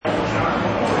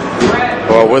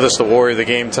With us, the warrior of the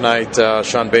game tonight,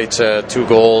 Sean Bates had 2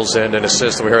 goals and an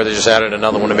assist. We heard they just added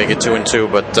another one to make it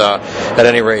 2-2. But at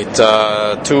any rate,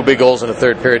 2 big goals in the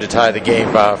third period to tie the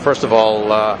game. First of all,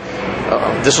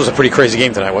 this was a pretty crazy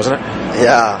game tonight, wasn't it?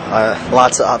 Yeah,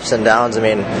 lots of ups and downs. I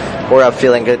mean, we're up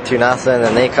feeling good 2-0,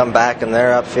 and they come back and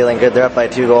they're up feeling good. They're up by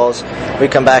 2 goals. We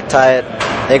come back, tie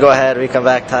it. They go ahead. We come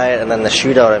back, tie it, and then the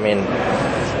shootout. I mean,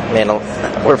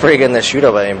 we're pretty good in the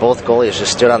shootout, but both goalies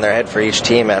just stood on their head for each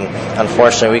team, and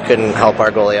unfortunately, we couldn't help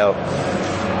our goalie out.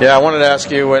 Yeah, I wanted to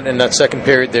ask you, in that second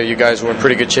period there, you guys were in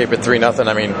pretty good shape at 3-0.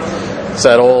 I mean, it's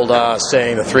that old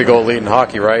saying, the 3-goal lead in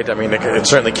hockey, right? I mean, it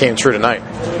certainly came true tonight.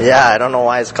 Yeah, I don't know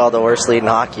why it's called the worst lead in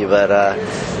hockey, but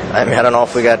I don't know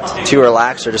if we got too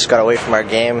relaxed or just got away from our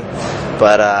game.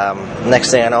 But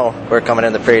next thing I know, we're coming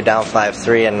in the period down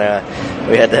 5-3, and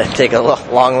we had to take a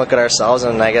long look at ourselves,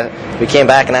 and I guess we came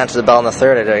back and answered the bell in the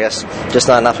third. I guess just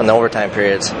not enough in the overtime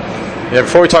periods. Yeah,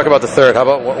 before we talk about the third, how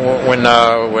about when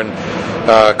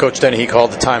Coach Denny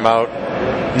called the timeout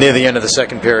near the end of the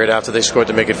second period after they scored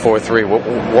to make it 4-3?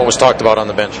 What was talked about on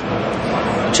the bench?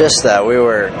 Just that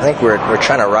I think we're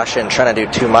trying to rush it and trying to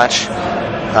do too much.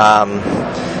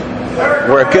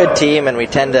 We're a good team, and we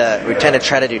tend to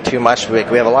try to do too much. We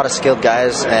have a lot of skilled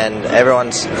guys, and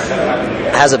everyone's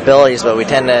has abilities, but we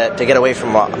tend to get away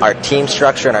from our team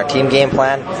structure and our team game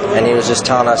plan. And he was just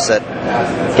telling us that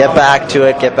get back to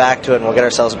it, and we'll get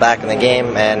ourselves back in the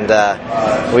game. And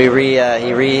he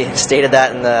restated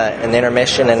that in the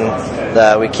intermission,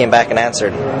 and we came back and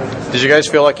answered. Did you guys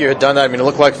feel like you had done that? I mean, it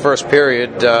looked like first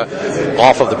period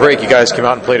off of the break, you guys came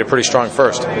out and played a pretty strong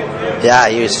first. Yeah,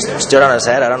 he stood on his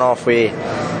head. I don't know if we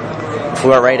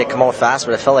weren't ready to come out fast,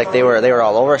 but it felt like they were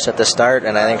all over us at the start.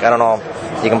 And I don't know,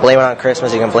 you can blame it on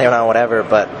Christmas, you can blame it on whatever,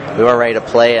 but we weren't ready to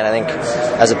play. And I think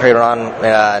as the period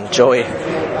went on, Joey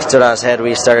stood on his head.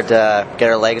 We started to get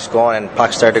our legs going, and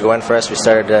pucks started to go in for us. We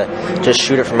started to just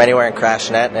shoot it from anywhere and crash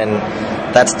net, and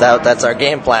that's our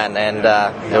game plan, and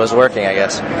it was working, I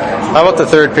guess. How about the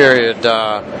third period?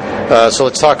 So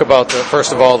let's talk about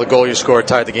first of all, the goal you scored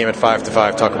tied the game at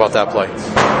 5-5. Talk about that play.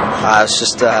 It's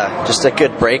just a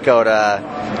good breakout.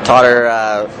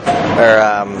 Totter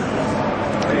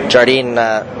Jardine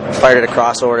fired it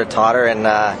across over to Totter, and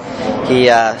he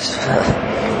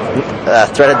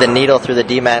threaded the needle through the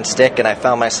D-man stick, and I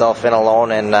found myself in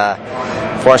alone, and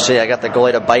fortunately I got the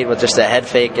goalie to bite with just a head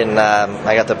fake, and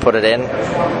I got to put it in.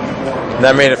 And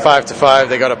that made it 5-5.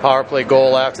 They got a power play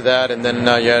goal after that, and then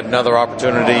you had another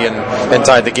opportunity and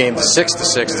tied the game to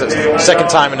 6-6. The second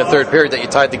time in the third period that you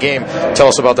tied the game. Tell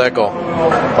us about that goal.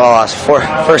 Well,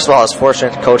 first of all, I was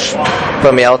fortunate. Coach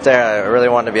put me out there. I really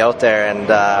wanted to be out there, and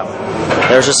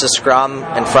there was just a scrum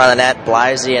in front of the net.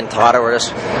 Blasey and Totter were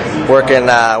just working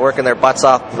their butts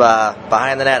off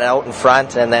behind the net and out in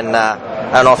front, and then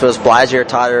I don't know if it was Blasey or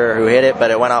Totter who hit it, but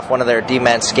it went off one of their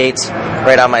D-man skates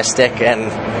right on my stick,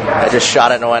 and I just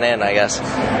shot it and went in, I guess.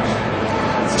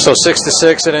 So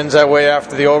 6-6, it ends that way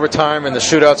after the overtime, and the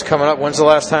shootout's coming up. When's the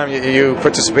last time you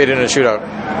participated in a shootout?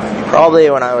 Probably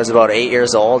when I was about 8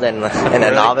 years old in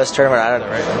a novice tournament.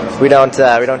 We don't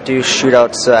do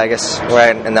shootouts. I guess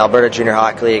we're in the Alberta Junior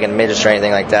Hockey League and Midgets or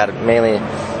anything like that. Mainly,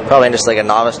 probably in just like a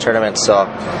novice tournament. So,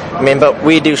 but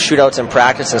we do shootouts in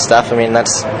practice and stuff.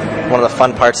 That's one of the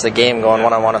fun parts of the game, going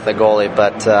one-on-one with the goalie.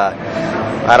 But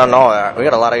I don't know. We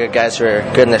got a lot of good guys who are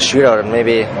good in the shootout, and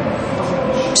maybe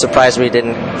surprised we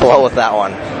didn't pull out with that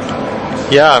one.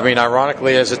 Yeah,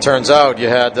 ironically, as it turns out, you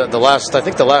had the last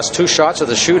 2 shots of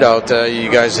the shootout. You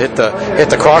guys hit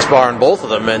the crossbar on both of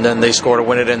them, and then they scored to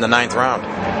win it in the 9th round.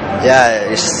 Yeah,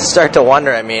 you start to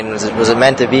wonder. Was it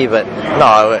meant to be? But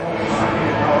no,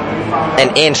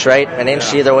 an inch, right? An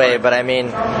inch either way. But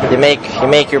you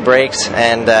make your breaks,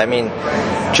 and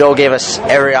Joe gave us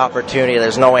every opportunity.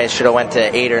 There's no way it should have went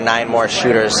to 8 or 9 more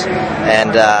shooters,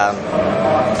 and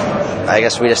I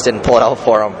guess we just didn't pull it out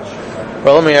for him.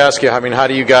 Well, let me ask you, how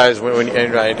do you guys,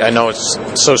 I know it's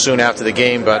so soon after the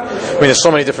game, but there's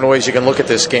so many different ways you can look at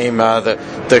this game.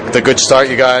 The good start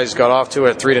you guys got off to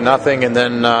at 3-0, and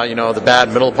then the bad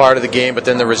middle part of the game, but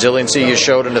then the resiliency you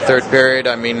showed in the third period.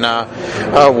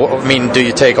 Do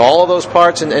you take all of those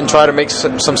parts and try to make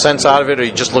some sense out of it, or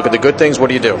you just look at the good things? What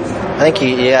do you do? I think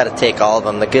you got to take all of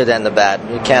them, the good and the bad.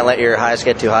 You can't let your highs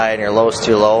get too high and your lows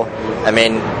too low.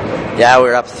 Yeah, we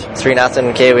were up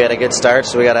 3-0. Okay, we had a good start,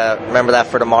 so we got to remember that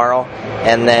for tomorrow.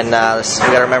 And then we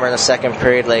got to remember in the second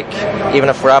period, even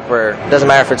if we're up, it doesn't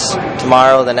matter if it's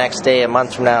tomorrow, the next day, a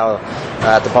month from now,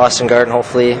 at the Boston Garden,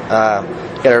 hopefully. You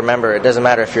got to remember, it doesn't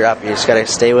matter if you're up. You just got to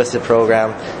stay with the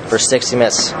program for 60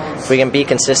 minutes. If we can be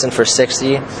consistent for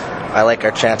 60, I like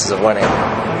our chances of winning.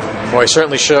 Well, he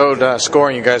certainly showed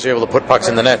scoring. You guys were able to put pucks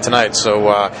in the net tonight, so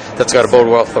that's got to bode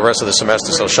well for the rest of the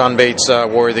semester. So Sean Bates,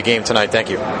 Warrior of the game tonight. Thank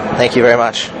you. Thank you very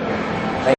much.